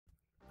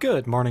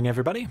Good morning,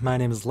 everybody. My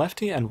name is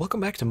Lefty, and welcome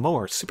back to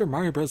more Super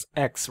Mario Bros.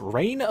 X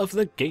Reign of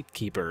the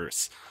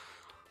Gatekeepers.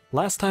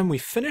 Last time we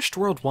finished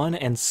World 1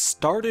 and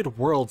started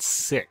World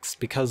 6,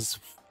 because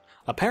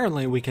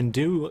apparently we can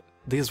do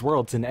these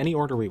worlds in any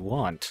order we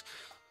want.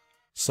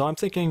 So I'm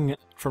thinking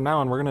from now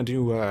on we're gonna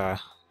do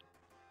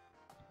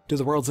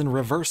the worlds in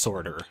reverse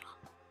order.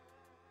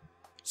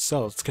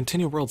 So let's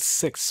continue World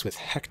 6 with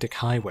Hectic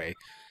Highway.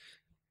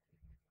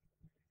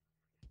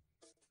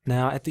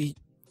 Now, at the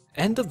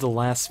end of the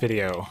last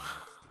video,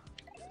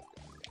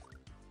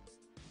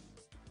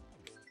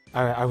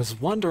 I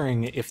was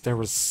wondering if there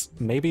was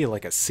maybe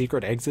like a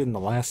secret exit in the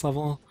last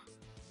level.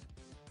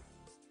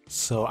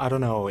 So I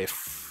don't know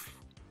if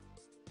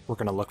we're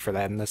gonna look for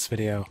that in this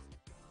video.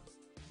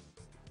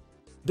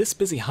 This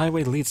busy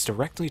highway leads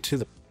directly to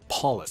the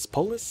Polis.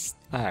 Polis?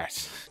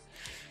 Alright.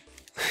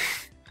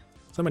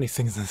 So many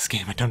things in this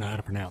game I don't know how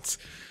to pronounce.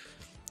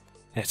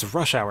 And it's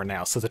rush hour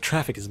now, so the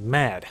traffic is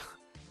mad.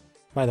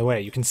 By the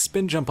way, you can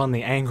spin jump on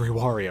the angry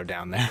Wario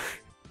down there.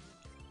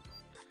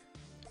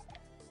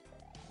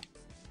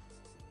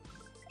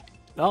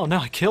 Oh no,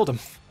 I killed him!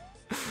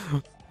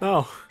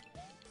 No.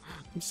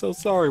 I'm so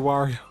sorry,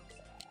 Wario.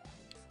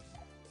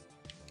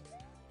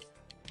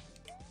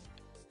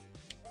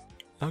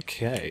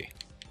 Okay.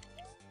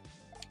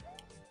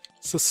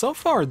 So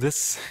far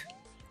this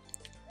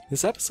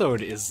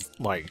episode is,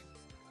 like,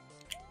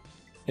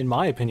 in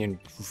my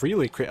opinion,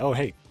 really oh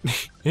hey,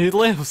 he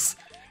lives!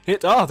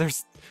 Oh,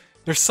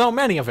 there's so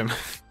many of him!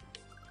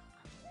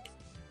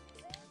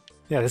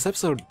 Yeah, this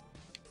episode,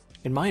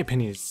 in my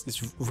opinion,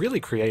 is really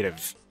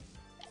creative.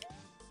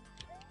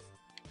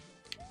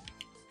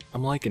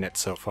 I'm liking it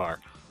so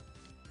far.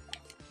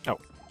 Oh.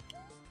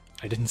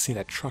 I didn't see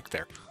that truck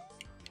there.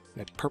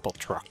 That purple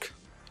truck.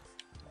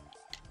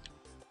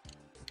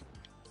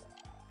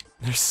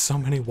 There's so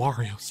many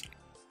Warios.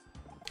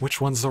 Which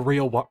one's the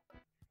real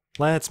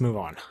Let's move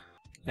on.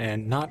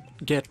 And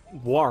not get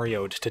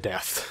Wario'd to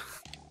death.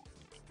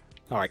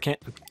 Oh, I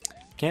can't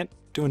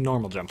do a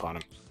normal jump on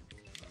him.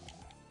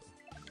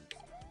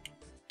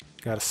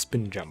 Gotta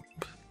spin jump.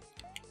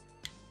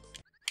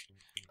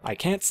 I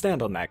can't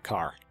stand on that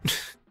car.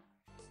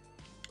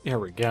 Here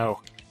we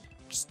go.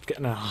 Just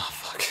getting oh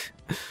fuck.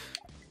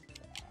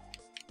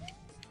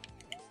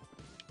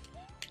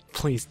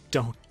 Please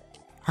don't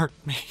hurt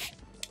me.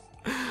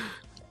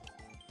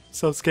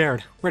 So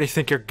scared. Where do you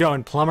think you're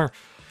going, plumber?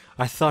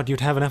 I thought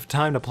you'd have enough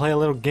time to play a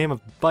little game of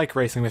bike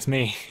racing with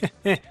me.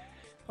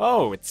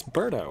 Oh, it's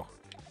Birdo.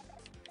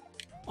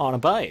 On a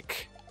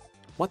bike.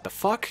 What the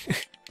fuck? Do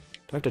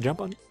I have to jump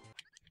on?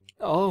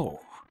 Oh.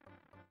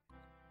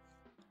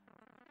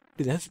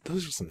 Dude,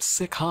 those are some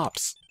sick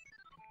hops.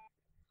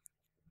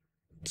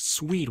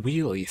 Sweet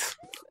wheelies.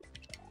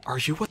 Are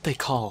you what they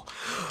call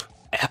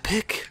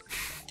epic?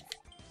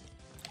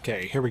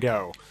 Okay, here we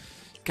go.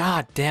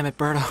 God damn it,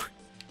 Birdo.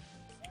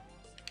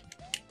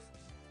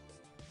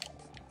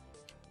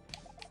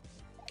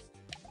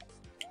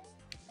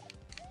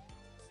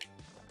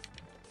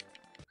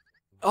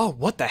 Oh,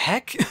 what the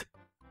heck?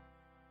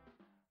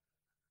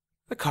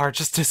 The car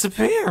just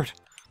disappeared!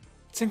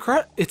 It's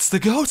incredible. It's the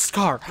ghost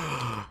car!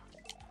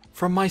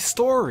 From my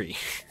story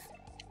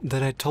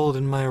that I told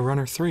in my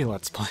Runner 3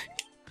 Let's Play.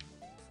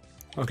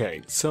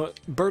 Okay, so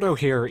Birdo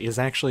here is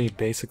actually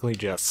basically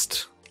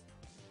just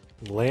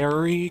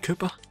Larry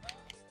Koopa?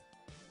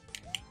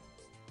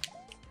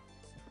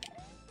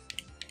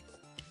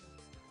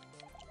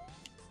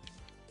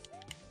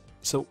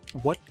 So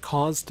what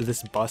caused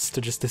this bus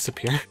to just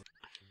disappear?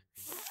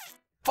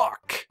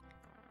 Fuck!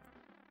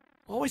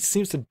 Always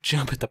seems to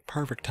jump at the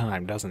perfect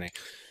time, doesn't he?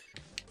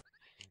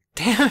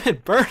 Damn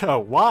it,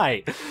 Birdo,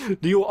 why?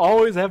 Do you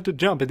always have to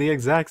jump at the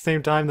exact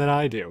same time that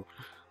I do?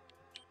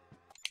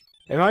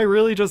 Am I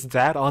really just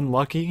that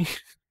unlucky?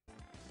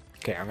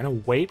 Okay, I'm gonna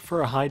wait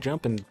for a high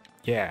jump and,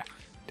 yeah,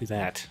 do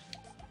that.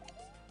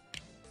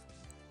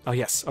 Oh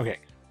yes, okay.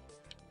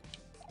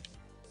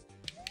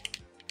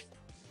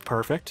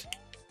 Perfect.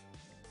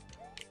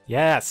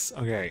 Yes,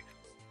 okay.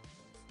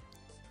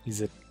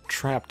 He's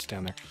trapped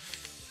down there.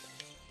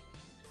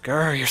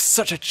 Grr, you're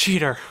such a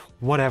cheater!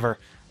 Whatever.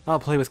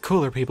 I'll play with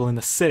cooler people in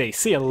the city.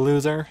 See ya,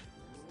 loser!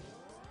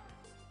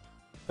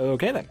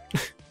 Okay then.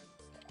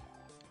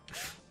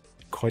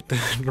 Quite the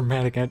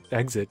dramatic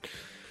exit.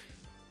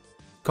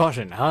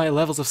 Caution, high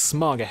levels of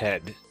smog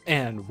ahead.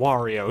 And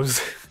Warios.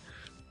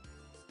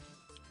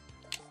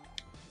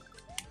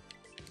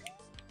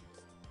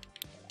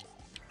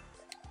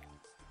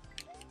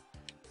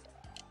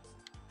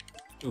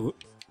 Ooh,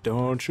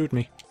 don't shoot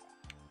me.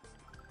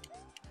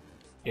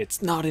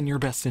 It's not in your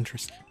best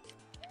interest.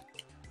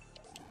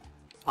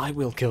 I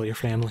will kill your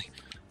family.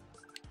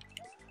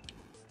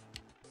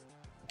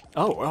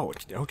 Oh,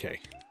 okay.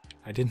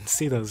 I didn't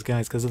see those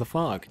guys because of the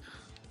fog.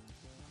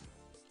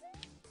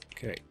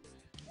 Okay.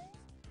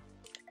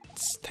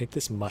 Let's take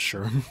this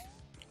mushroom.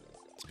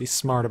 Let's be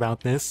smart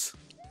about this.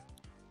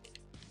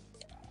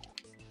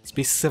 Let's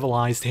be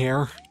civilized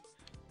here.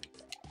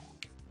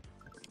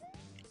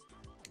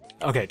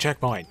 Okay,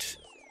 checkpoint.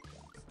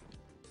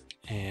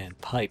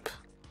 And pipe.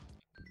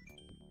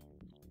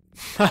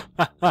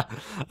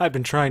 I've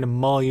been trying to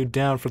maul you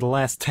down for the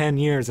last 10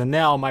 years, and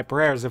now my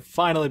prayers have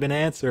finally been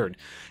answered.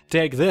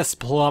 Take this,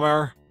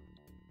 plumber!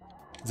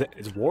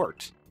 It's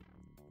Wart.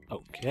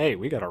 Okay,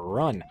 we gotta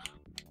run.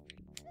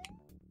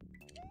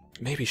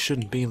 Maybe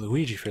shouldn't be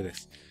Luigi for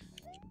this.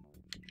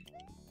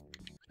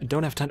 I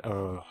don't have time.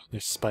 Oh,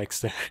 there's spikes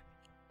there.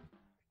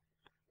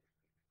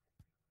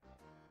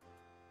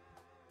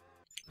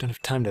 Don't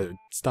have time to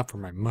stop for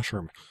my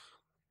mushroom.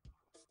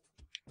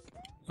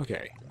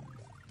 Okay.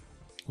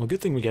 Well, good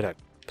thing we get a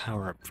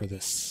power-up for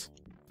this.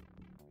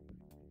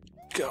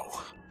 Go!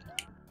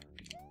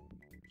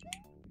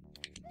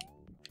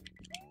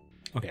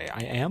 Okay,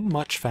 I am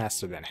much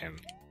faster than him.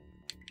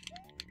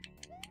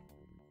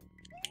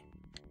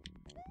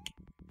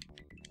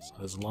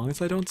 So as long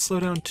as I don't slow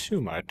down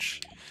too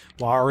much...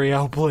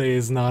 Wario,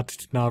 please,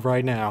 not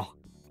right now.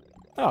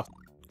 Oh,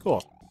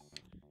 cool.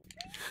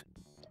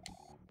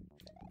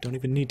 Don't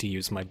even need to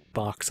use my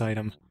box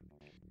item.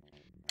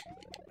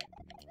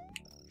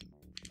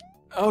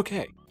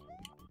 Okay.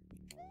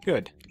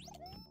 Good.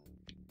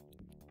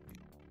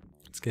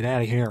 Let's get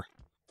out of here.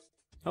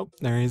 Oh,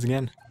 there he is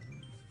again.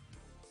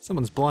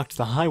 Someone's blocked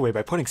the highway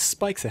by putting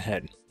spikes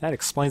ahead. That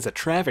explains the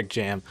traffic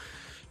jam.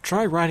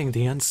 Try riding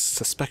the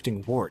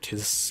unsuspecting Wart.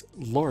 His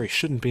lorry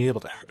shouldn't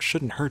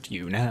hurt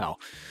you now.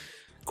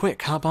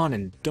 Quick, hop on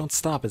and don't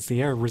stop as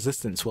the air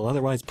resistance will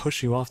otherwise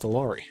push you off the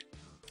lorry.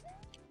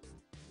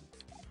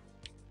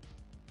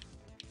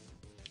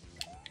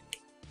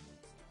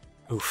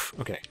 Oof,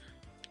 okay.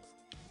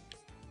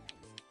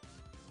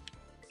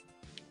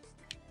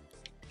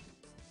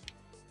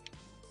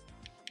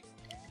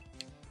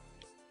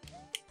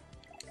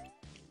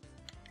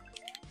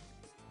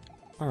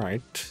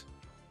 Alright.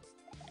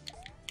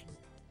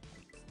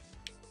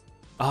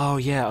 Oh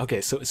yeah,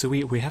 okay, so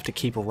we have to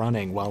keep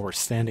running while we're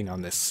standing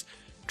on this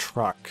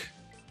truck.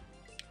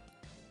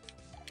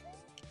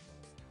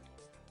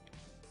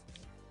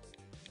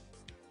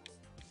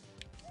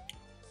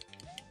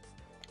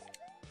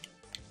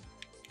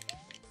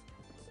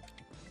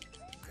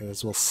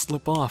 Because we'll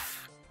slip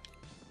off.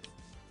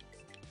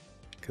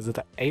 Because of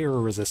the air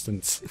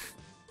resistance.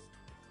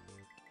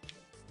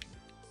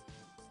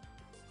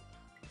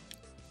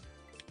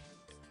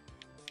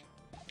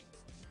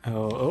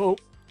 Oh,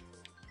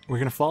 we're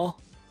gonna fall?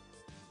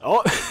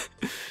 Oh!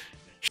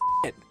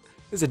 Shit!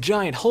 There's a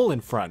giant hole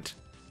in front.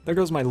 There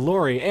goes my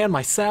lorry and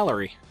my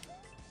salary.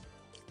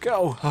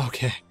 Go!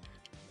 Okay.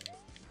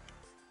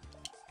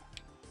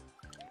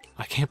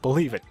 I can't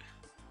believe it.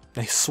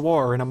 They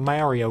swore in a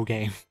Mario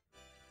game.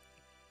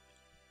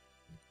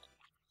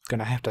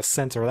 Gonna have to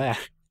censor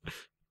that.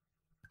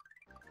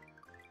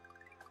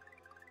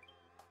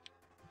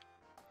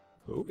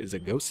 Oh, is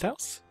it Ghost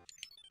House?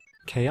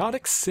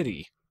 Chaotic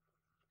City.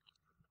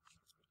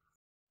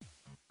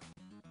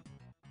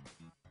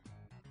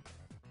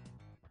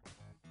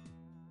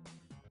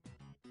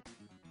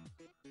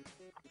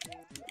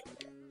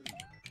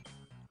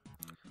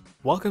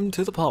 Welcome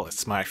to the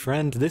Polis, my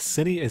friend. This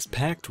city is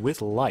packed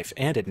with life,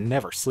 and it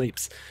never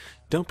sleeps.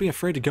 Don't be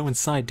afraid to go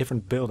inside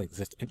different buildings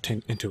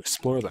and to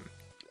explore them.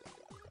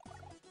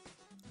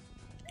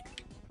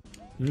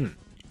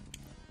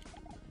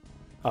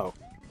 Oh,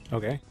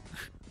 okay.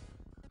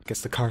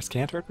 Guess the cars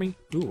can't hurt me?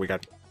 Ooh, we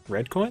got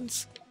red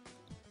coins?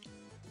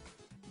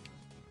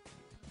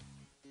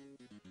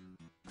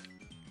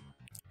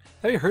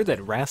 Have you heard that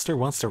Raster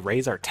wants to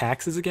raise our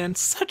taxes again?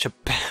 Such a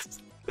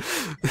bastard.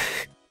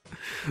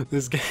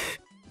 This guy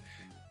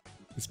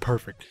is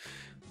perfect.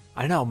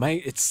 I know,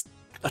 mate, it's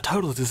a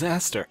total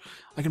disaster.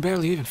 I can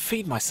barely even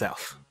feed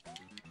myself.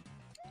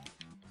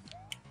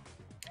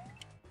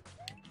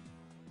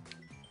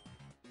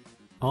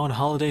 On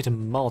holiday to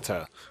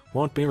Malta.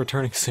 Won't be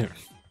returning soon.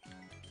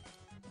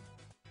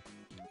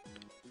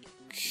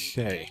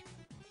 Okay.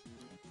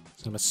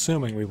 So I'm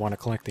assuming we want to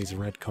collect these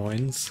red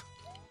coins.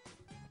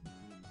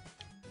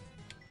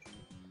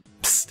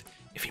 Psst!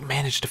 If you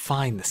manage to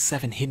find the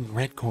 7 hidden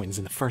red coins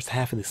in the first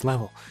half of this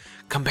level,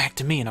 come back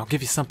to me and I'll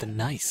give you something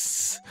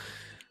nice.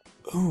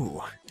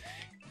 Ooh.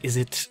 Is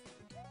it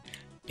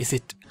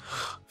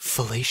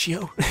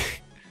fellatio?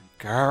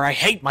 Grr, I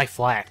hate my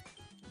flat!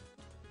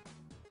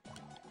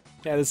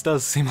 Yeah, this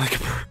does seem like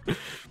a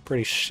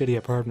pretty shitty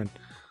apartment.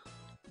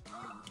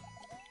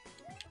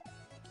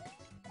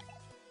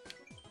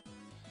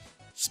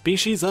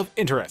 Species of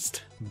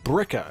interest.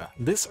 Bricka.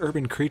 This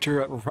urban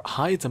creature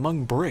hides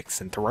among bricks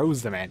and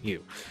throws them at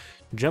you.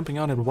 Jumping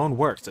on it won't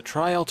work, so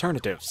try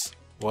alternatives.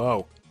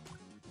 Whoa.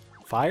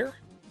 Fire?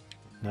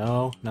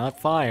 No, not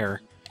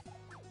fire.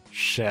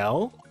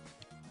 Shell?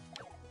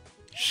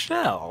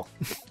 Shell.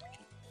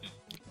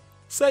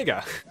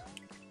 Sega.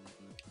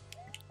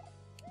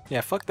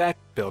 Yeah, fuck that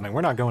building.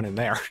 We're not going in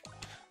there.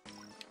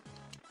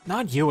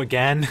 Not you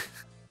again.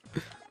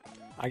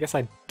 I guess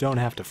I don't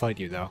have to fight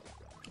you, though.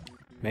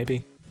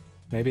 Maybe.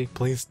 Maybe.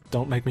 Please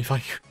don't make me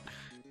fight you.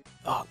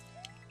 Oh,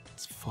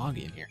 it's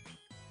foggy in here.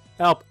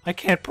 Help! I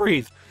can't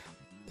breathe!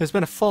 There's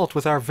been a fault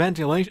with our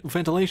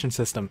ventilation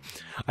system.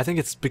 I think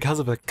it's because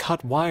of a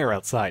cut wire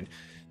outside.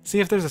 See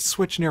if there's a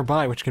switch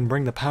nearby which can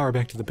bring the power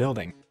back to the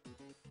building.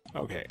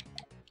 Okay.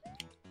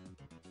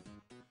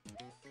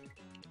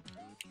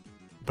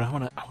 But I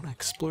wanna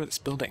explore this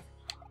building.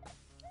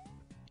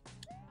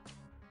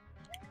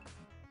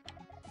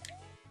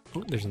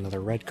 Oh, there's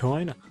another red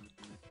coin.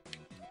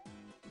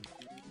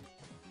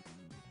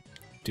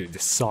 Dude,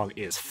 this song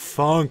is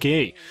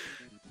funky!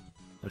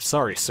 I'm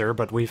sorry, sir,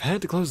 but we've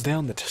had to close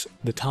down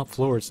the top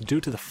floors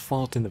due to the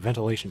fault in the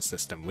ventilation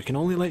system. We can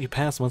only let you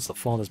pass once the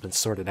fault has been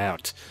sorted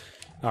out.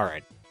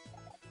 Alright.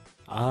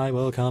 I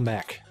will come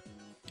back.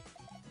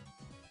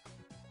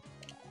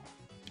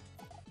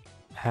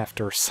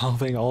 After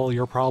solving all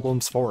your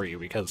problems for you,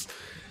 because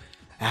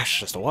that's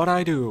just what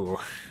I do.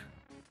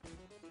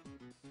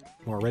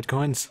 More red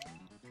coins?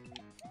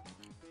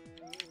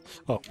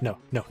 Oh, no,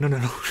 no, no, no,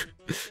 no.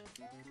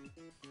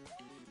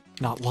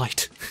 Not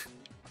light.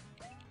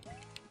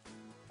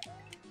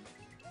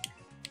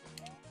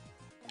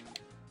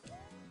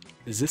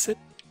 Is this it?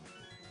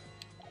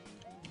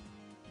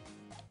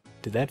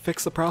 Did that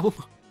fix the problem?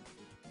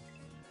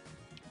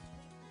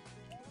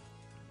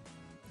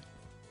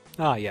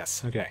 Ah,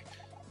 yes, okay.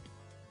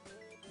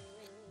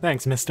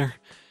 Thanks, mister.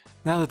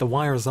 Now that the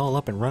wire is all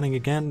up and running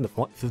again,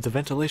 the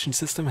ventilation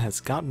system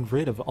has gotten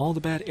rid of all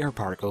the bad air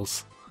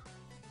particles.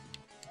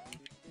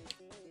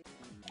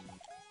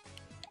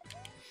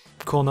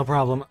 Cool, no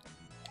problem.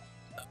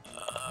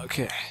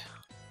 Okay.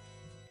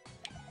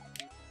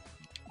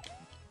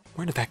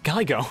 Where did that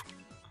guy go?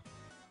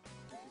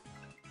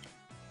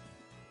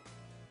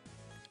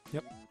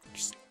 Yep.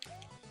 Just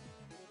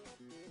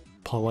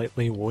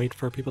politely wait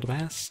for people to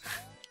pass.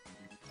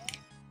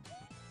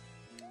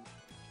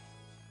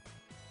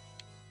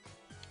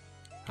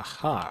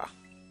 Aha!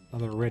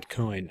 Another red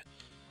coin.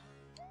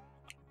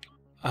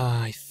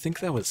 I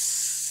think that was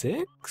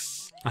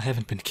 6? I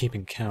haven't been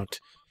keeping count.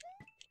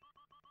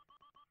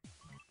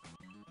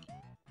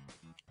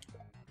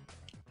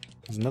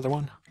 There's another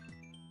one.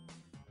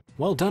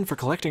 Well done for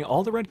collecting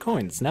all the red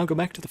coins. Now go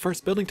back to the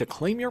first building to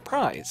claim your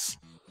prize.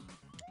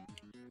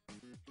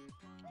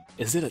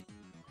 Is it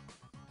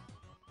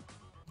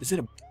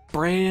a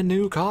brand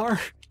new car?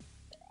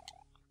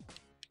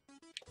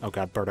 Oh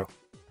god, Birdo.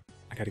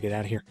 I gotta get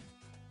out of here.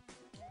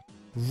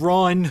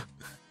 Run!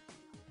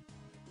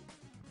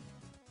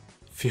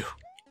 Phew.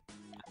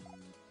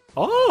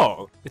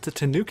 Oh! It's a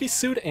Tanuki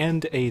suit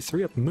and a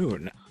 3-up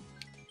moon.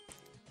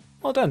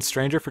 Well done,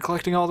 stranger, for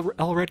collecting all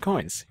the red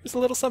coins. Here's a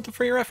little something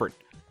for your effort.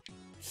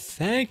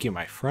 Thank you,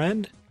 my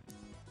friend.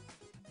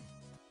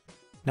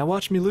 Now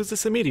watch me lose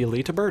this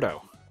immediately to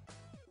Birdo.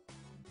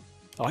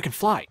 Oh, I can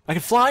fly. I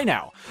can fly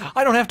now!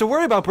 I don't have to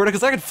worry about Birdo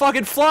because I can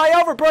fucking fly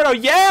over Birdo!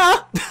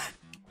 Yeah!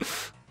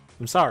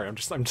 I'm sorry, I'm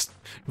just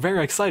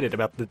very excited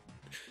about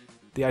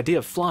the idea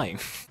of flying.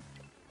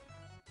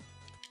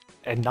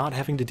 And not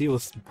having to deal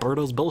with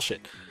Birdo's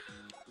bullshit.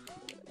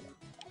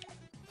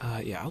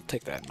 Yeah, I'll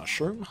take that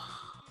mushroom.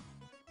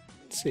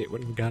 Let's see,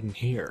 what have we got in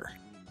here?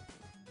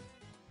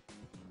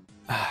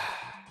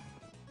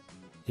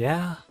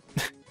 Yeah?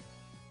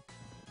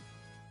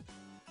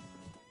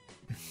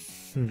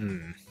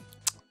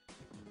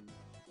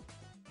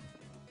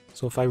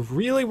 So if I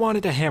really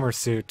wanted a hammer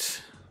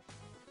suit,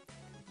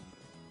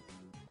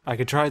 I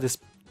could try this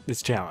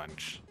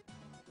challenge.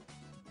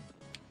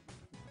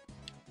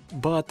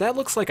 But that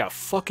looks like a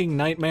fucking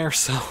nightmare,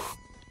 so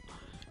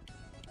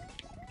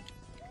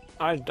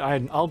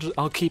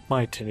I'll keep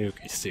my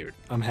Tanuki suit.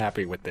 I'm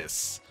happy with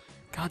this.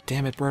 God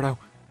damn it, Birdo.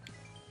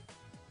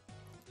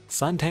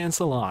 Suntan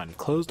Salon,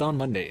 closed on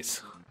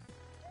Mondays.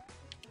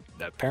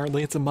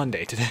 Apparently it's a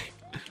Monday today.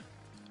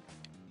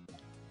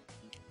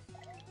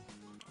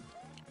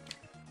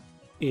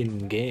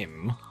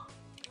 In-game.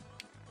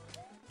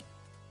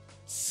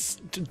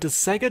 Does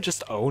Sega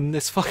just own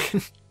this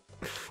fucking...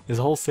 this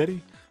whole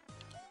city?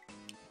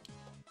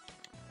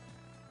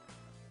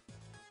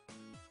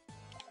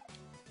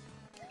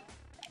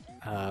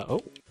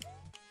 Oh.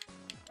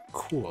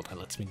 Cool, that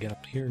lets me get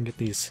up here and get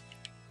these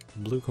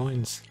blue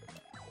coins.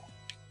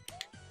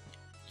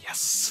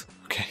 Yes!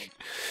 Okay.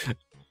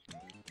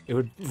 It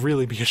would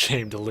really be a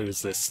shame to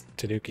lose this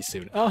Tanuki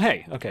suit. Oh,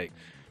 hey! Okay.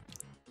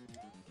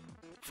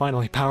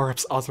 Finally,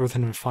 power-ups Osworth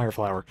and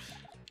Fireflower.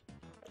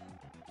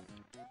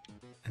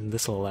 And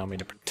this will allow me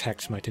to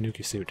protect my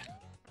Tanuki suit.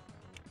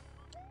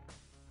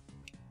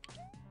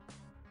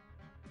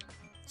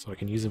 So I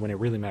can use it when it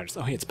really matters.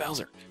 Oh, hey, it's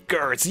Bowser.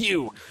 Grr, it's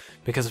you!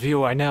 Because of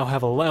you, I now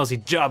have a lousy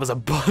job as a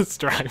bus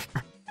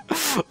driver.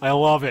 I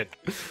love it.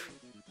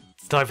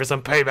 It's time for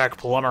some payback,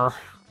 plumber.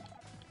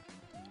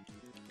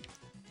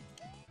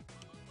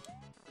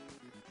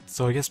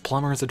 So I guess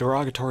plumber is a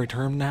derogatory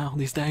term now,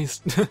 these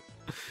days?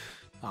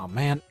 Oh,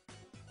 man.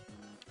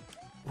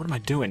 What am I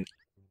doing?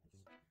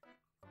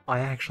 I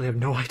actually have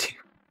no idea.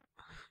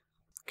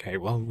 Okay,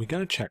 well, we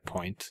got a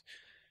checkpoint.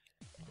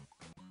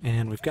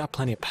 And we've got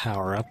plenty of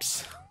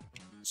power-ups.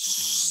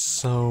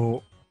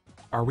 So,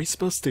 are we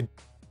supposed to...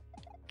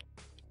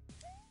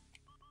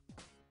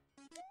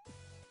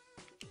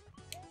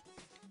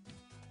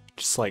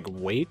 just, like,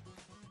 wait?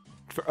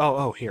 For...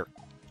 Oh, here.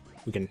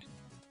 We can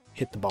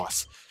hit the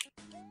boss.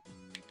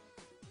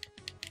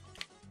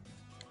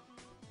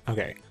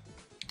 Okay.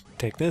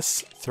 Take this,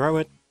 throw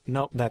it.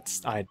 Nope,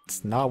 that's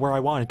not where I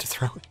wanted to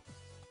throw it.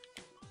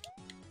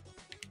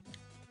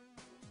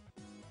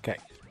 Okay,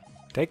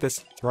 take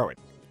this, throw it.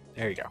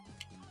 There you go.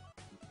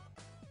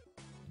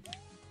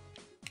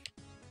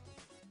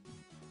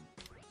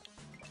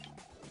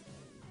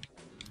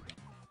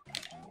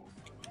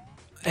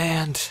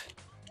 And...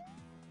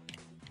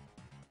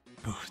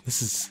 oh,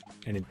 this is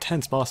an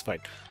intense boss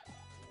fight.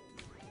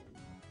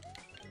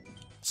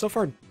 So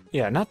far,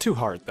 yeah, not too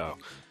hard, though.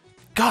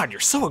 God, you're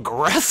so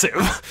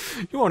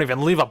aggressive! You won't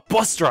even leave a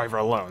bus driver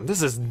alone.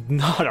 This is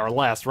not our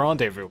last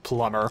rendezvous,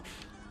 plumber.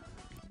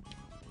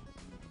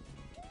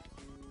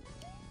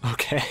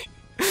 Okay.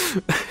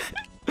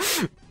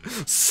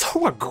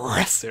 So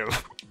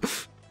aggressive!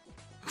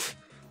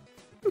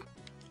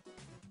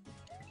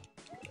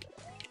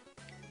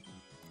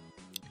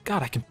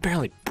 God, I can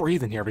barely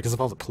breathe in here because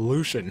of all the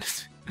pollution.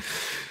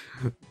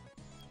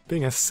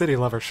 Being a city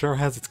lover sure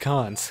has its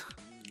cons.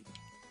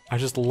 I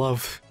just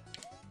love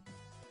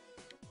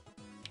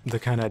the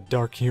kind of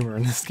dark humor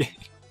in this game.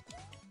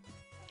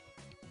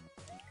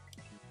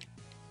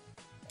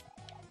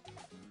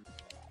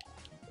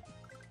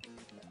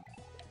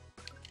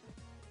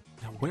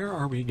 Now, where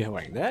are we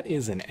going? That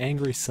is an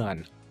angry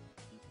sun.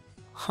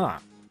 Huh.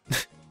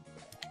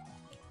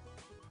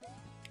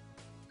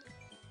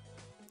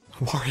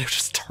 Wario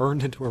just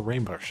turned into a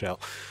rainbow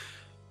shell.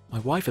 My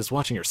wife is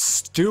watching her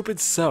stupid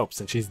soaps,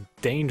 and she's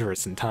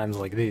dangerous in times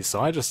like these, so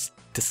I just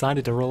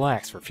decided to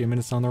relax for a few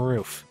minutes on the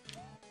roof.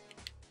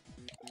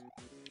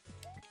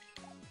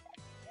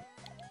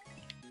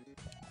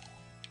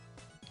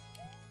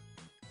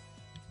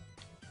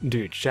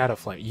 Dude,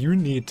 Shadowflame, you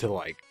need to,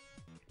 like,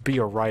 be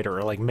a writer,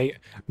 or, like,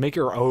 make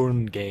your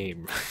own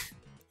game.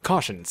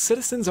 Caution,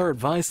 citizens are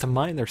advised to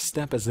mind their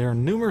step as there are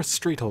numerous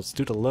street holes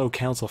due to low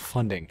council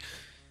funding.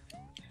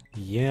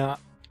 Yeah.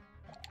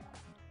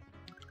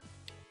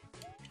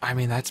 I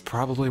mean, that's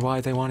probably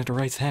why they wanted to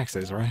raise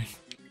taxes, right?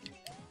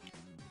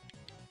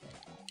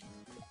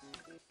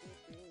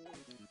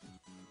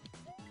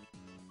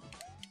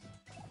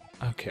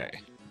 Okay.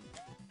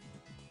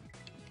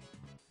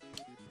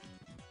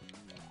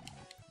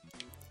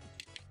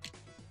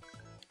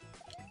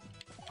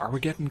 Are we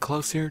getting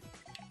close here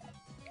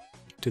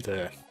to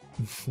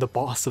the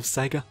boss of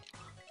Sega?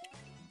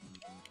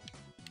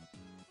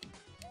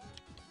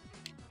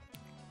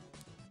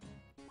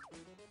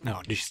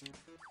 No, just...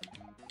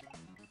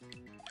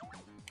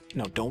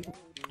 no, don't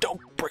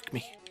brick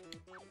me.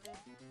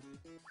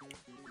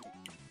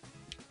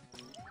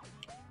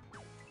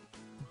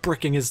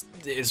 Bricking is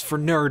for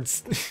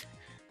nerds.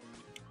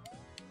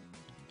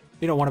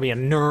 You don't want to be a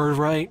nerd,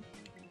 right?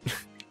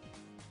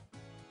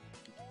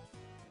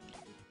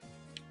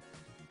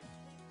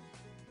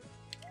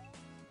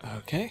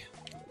 Okay.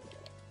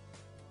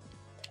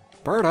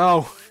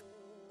 Birdo!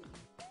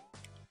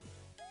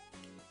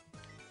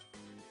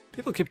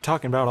 People keep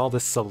talking about all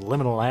this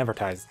subliminal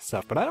advertising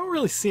stuff, but I don't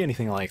really see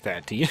anything like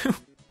that, do you?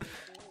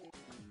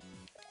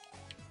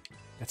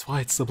 That's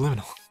why it's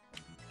subliminal.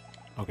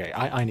 Okay,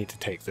 I need to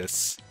take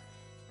this.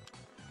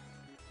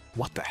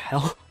 What the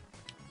hell?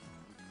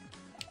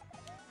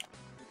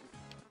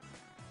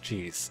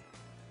 Jeez.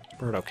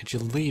 Birdo, could you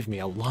leave me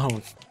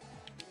alone?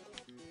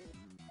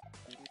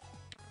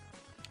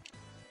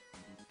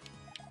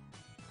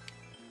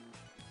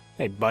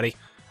 Hey, buddy.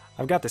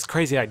 I've got this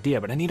crazy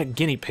idea, but I need a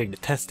guinea pig to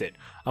test it.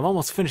 I've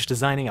almost finished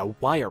designing a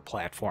wire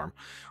platform,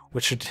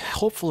 which should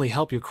hopefully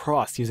help you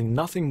cross using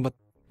nothing but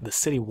the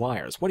city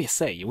wires. What do you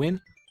say, you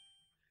in?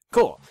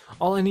 Cool.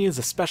 All I need is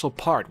a special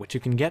part, which you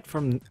can get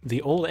from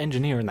the old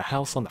engineer in the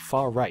house on the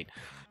far right.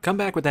 Come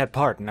back with that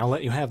part, and I'll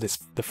let you have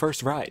the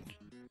first ride.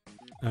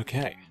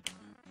 Okay.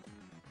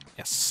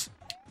 Yes.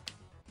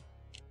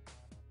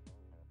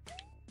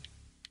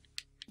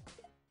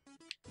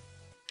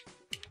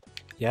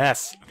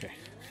 Yes! Okay.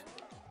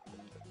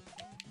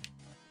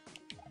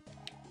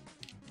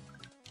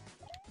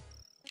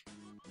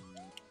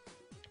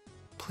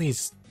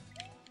 Please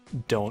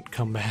don't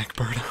come back,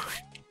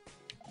 Birdo.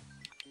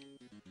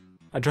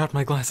 I dropped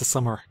my glasses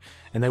somewhere,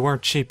 and they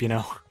weren't cheap, you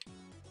know.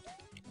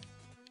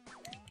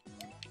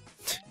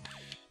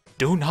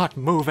 Do not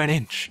move an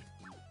inch!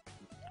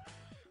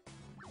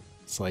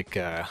 It's like,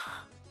 that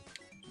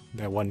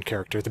one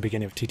character at the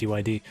beginning of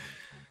TTYD.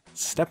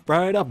 Step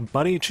right up,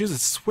 buddy, choose a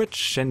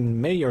switch, and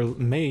may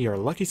your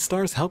lucky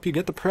stars help you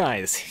get the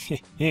prize.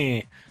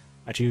 I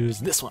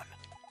choose this one.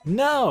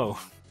 No!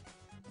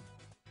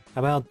 How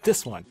about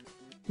this one?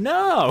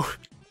 No!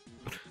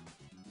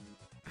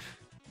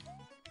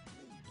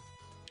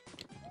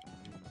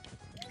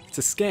 It's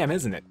a scam,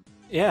 isn't it?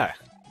 Yeah.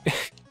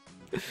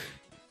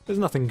 There's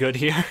nothing good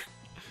here.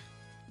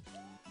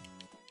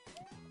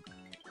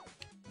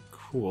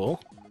 Cool.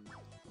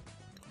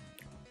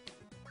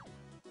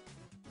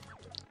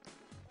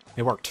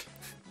 It worked.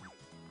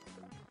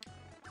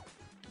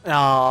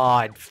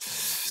 Ah,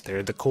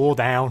 there's the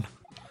cooldown.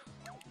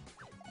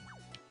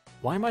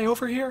 Why am I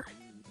over here?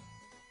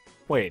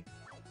 Wait.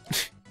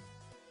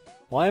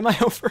 Why am I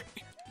over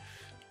here?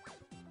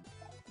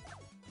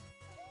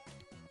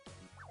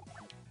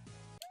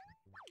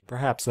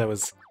 Perhaps that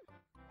was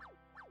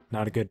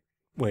not a good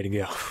way to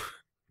go.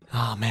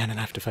 Oh man, and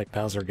I have to fight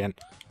Bowser again.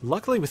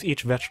 Luckily with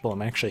each vegetable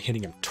I'm actually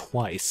hitting him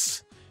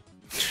twice.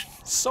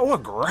 So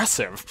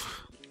aggressive!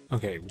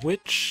 Okay,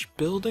 which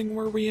building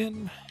were we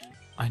in?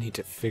 I need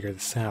to figure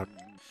this out.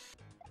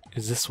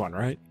 Is this one,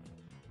 right?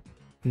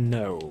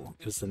 No,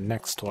 it was the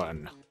next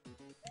one.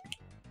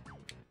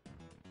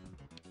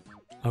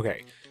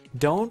 Okay,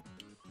 don't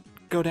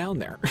go down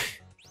there.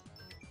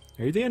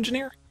 Are you the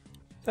engineer?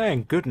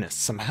 Thank goodness,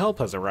 some help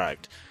has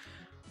arrived.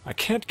 I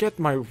can't get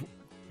to my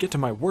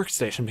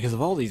workstation because of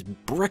all these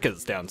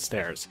brickas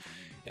downstairs.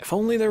 If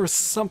only there was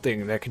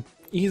something that could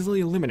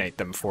easily eliminate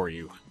them for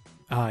you.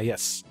 Ah,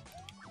 yes.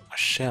 A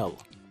shell.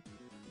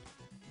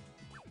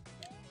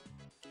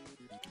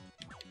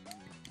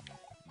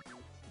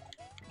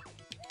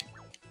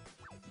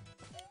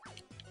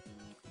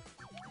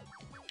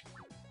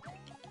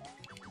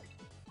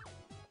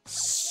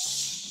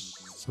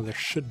 So there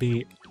should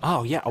be...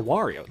 Oh, yeah, a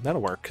Wario.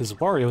 That'll work, because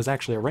Wario is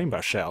actually a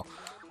rainbow shell.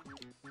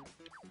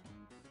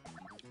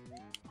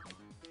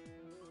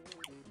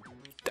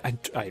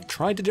 I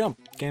tried to jump,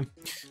 game.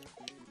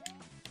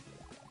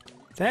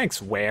 Thanks,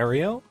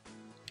 Wario.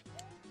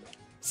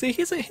 See,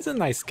 he's a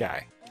nice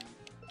guy.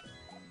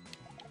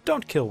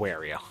 Don't kill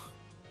Wario.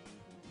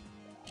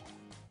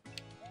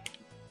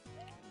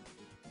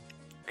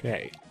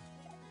 Okay.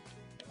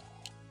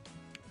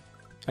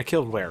 I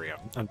killed Wario.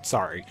 I'm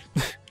sorry.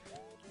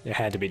 It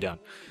had to be done.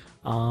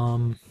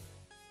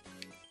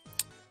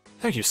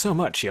 Thank you so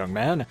much, young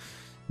man.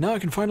 Now I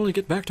can finally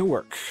get back to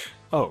work.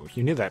 Oh,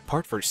 you need that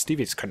part for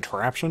Stevie's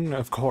contraption?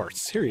 Of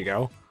course. Here you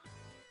go.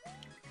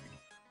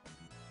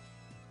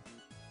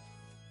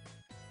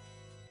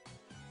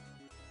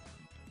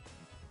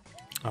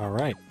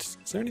 Alright.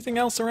 Is there anything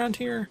else around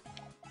here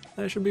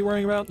that I should be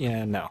worrying about?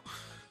 Yeah, no.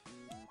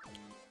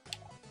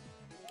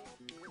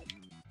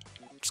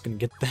 Just gonna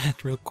get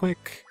that real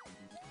quick.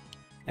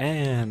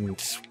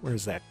 And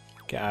where's that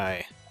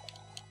guy?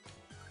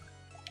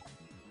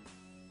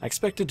 I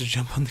expected to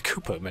jump on the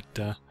Koopa,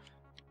 but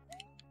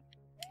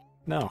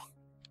no.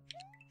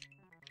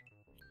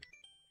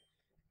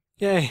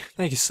 Yay,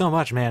 thank you so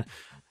much, man.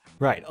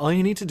 Right, all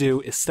you need to do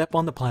is step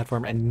on the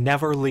platform and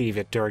never leave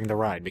it during the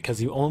ride,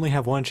 because you only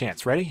have one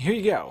chance. Ready? Here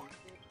you go.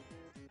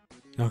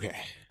 Okay.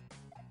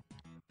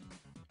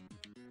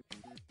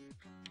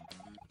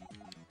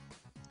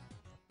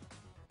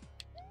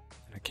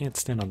 I can't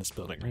stand on this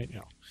building right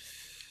now.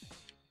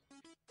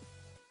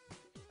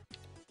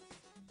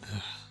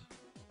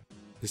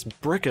 This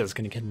bricka is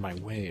gonna get in my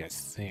way, I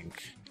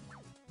think.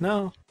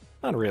 No,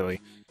 not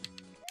really.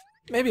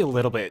 Maybe a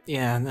little bit,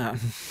 yeah, no.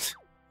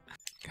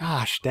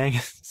 Gosh, dang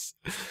it.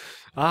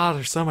 Ah,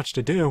 there's so much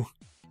to do.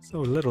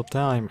 So little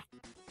time.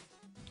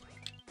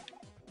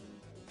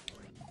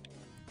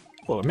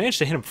 Well, I managed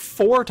to hit him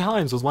 4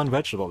 times with one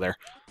vegetable there.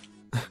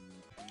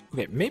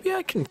 Okay, maybe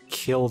I can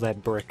kill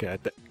that bricka.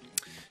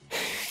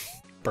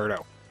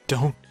 Birdo,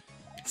 don't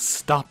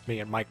stop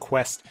me in my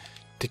quest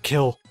to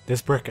kill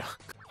this bricka.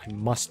 I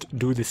must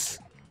do this.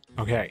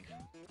 Okay.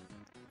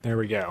 There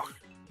we go.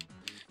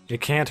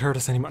 It can't hurt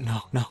us anymore.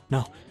 No, no,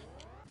 no.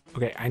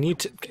 Okay, I need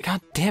to... God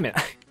damn it.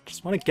 I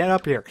just want to get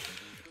up here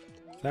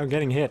without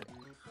getting hit.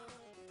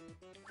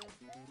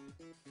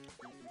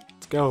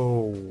 Let's go,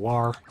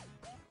 War.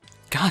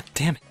 God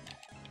damn it.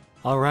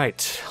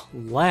 Alright,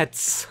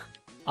 let's...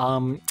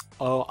 oh,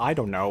 I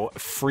don't know.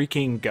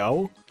 Freaking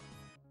go?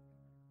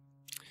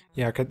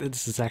 Yeah, 'cause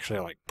this is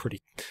actually, like,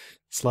 pretty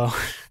slow.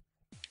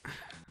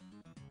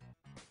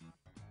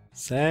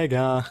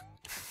 Sega.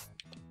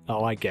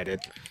 Oh, I get it.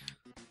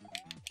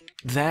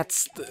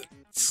 That's the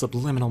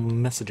subliminal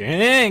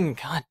messaging.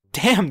 God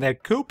damn,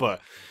 that Koopa.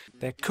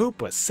 That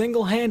Koopa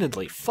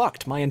single-handedly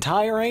fucked my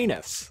entire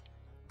anus.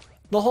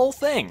 The whole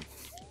thing.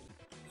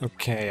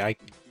 Okay, I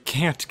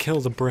can't kill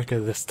the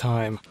bricka this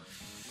time.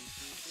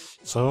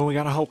 So we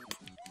gotta hope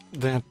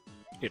that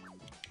it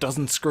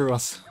doesn't screw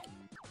us.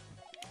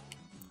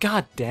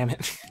 God damn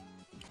it.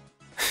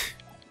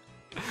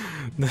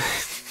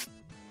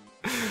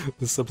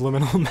 The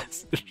subliminal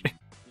messaging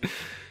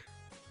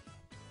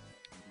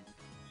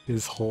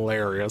is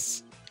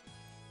hilarious.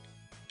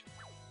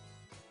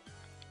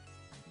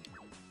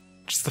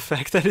 Just the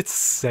fact that it's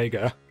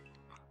Sega.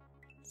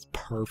 It's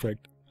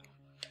perfect.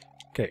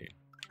 Okay.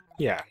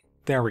 Yeah,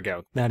 there we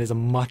go. That is a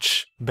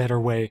much better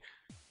way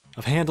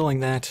of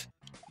handling that.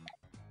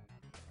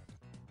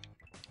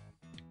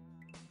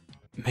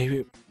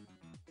 Maybe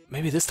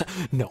this time...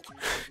 No.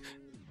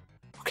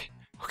 Okay.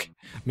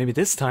 Maybe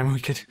this time we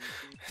could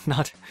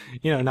not,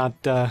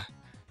 not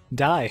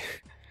die.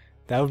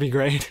 That would be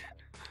great.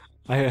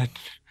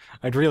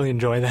 I'd really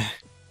enjoy that.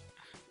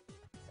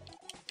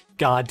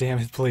 God damn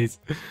it, please.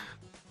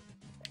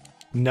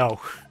 No.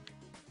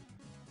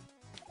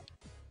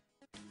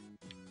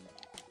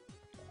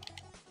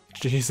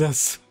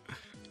 Jesus.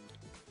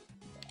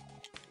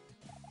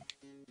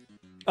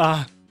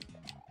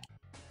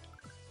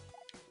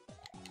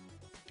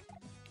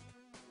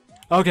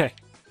 Okay.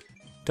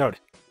 Toad,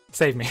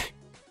 save me.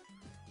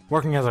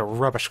 Working as a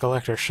rubbish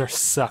collector sure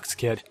sucks,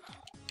 kid.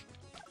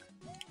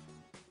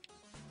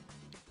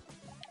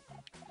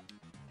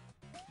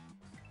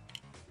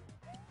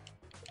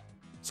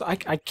 So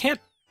I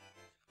can't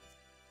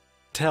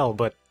tell,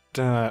 but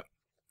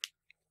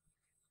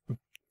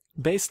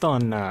based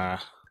on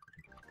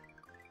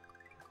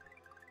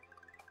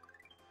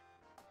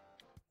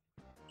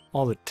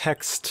all the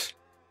text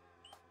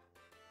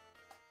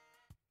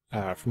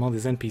from all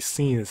these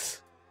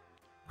NPCs,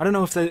 I don't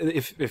know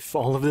if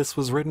all of this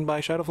was written by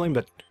Shadowflame,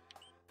 but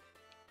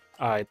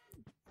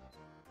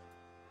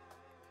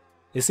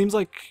it seems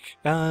like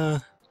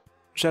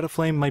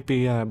Shadowflame might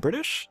be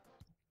British.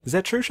 Is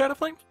that true,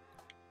 Shadowflame?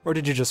 Or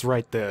did you just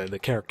write the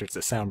characters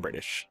that sound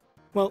British?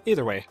 Well,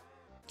 either way,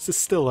 this is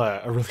still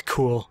a really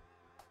cool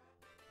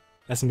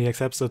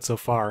SMBX episode so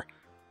far.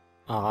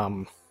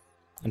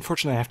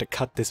 Unfortunately, I have to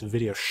cut this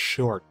video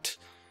short.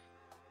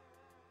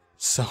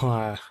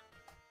 So,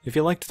 if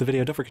you liked the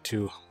video, don't forget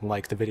to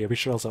like the video. Be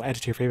sure to also add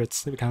it to your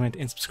favorites, leave a comment,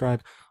 and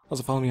subscribe.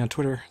 Also follow me on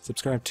Twitter,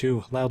 subscribe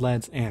to Loud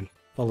Lads, and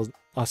follow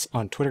us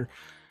on Twitter.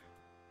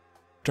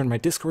 Join my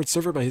Discord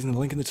server by using the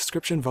link in the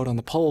description, vote on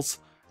the polls.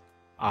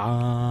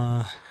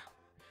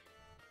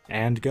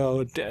 And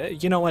go,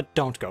 you know what,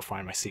 don't go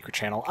find my secret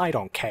channel, I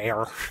don't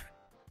care.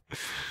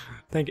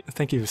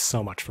 Thank you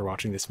so much for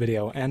watching this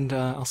video, and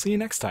I'll see you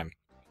next time.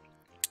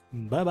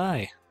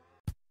 Bye-bye.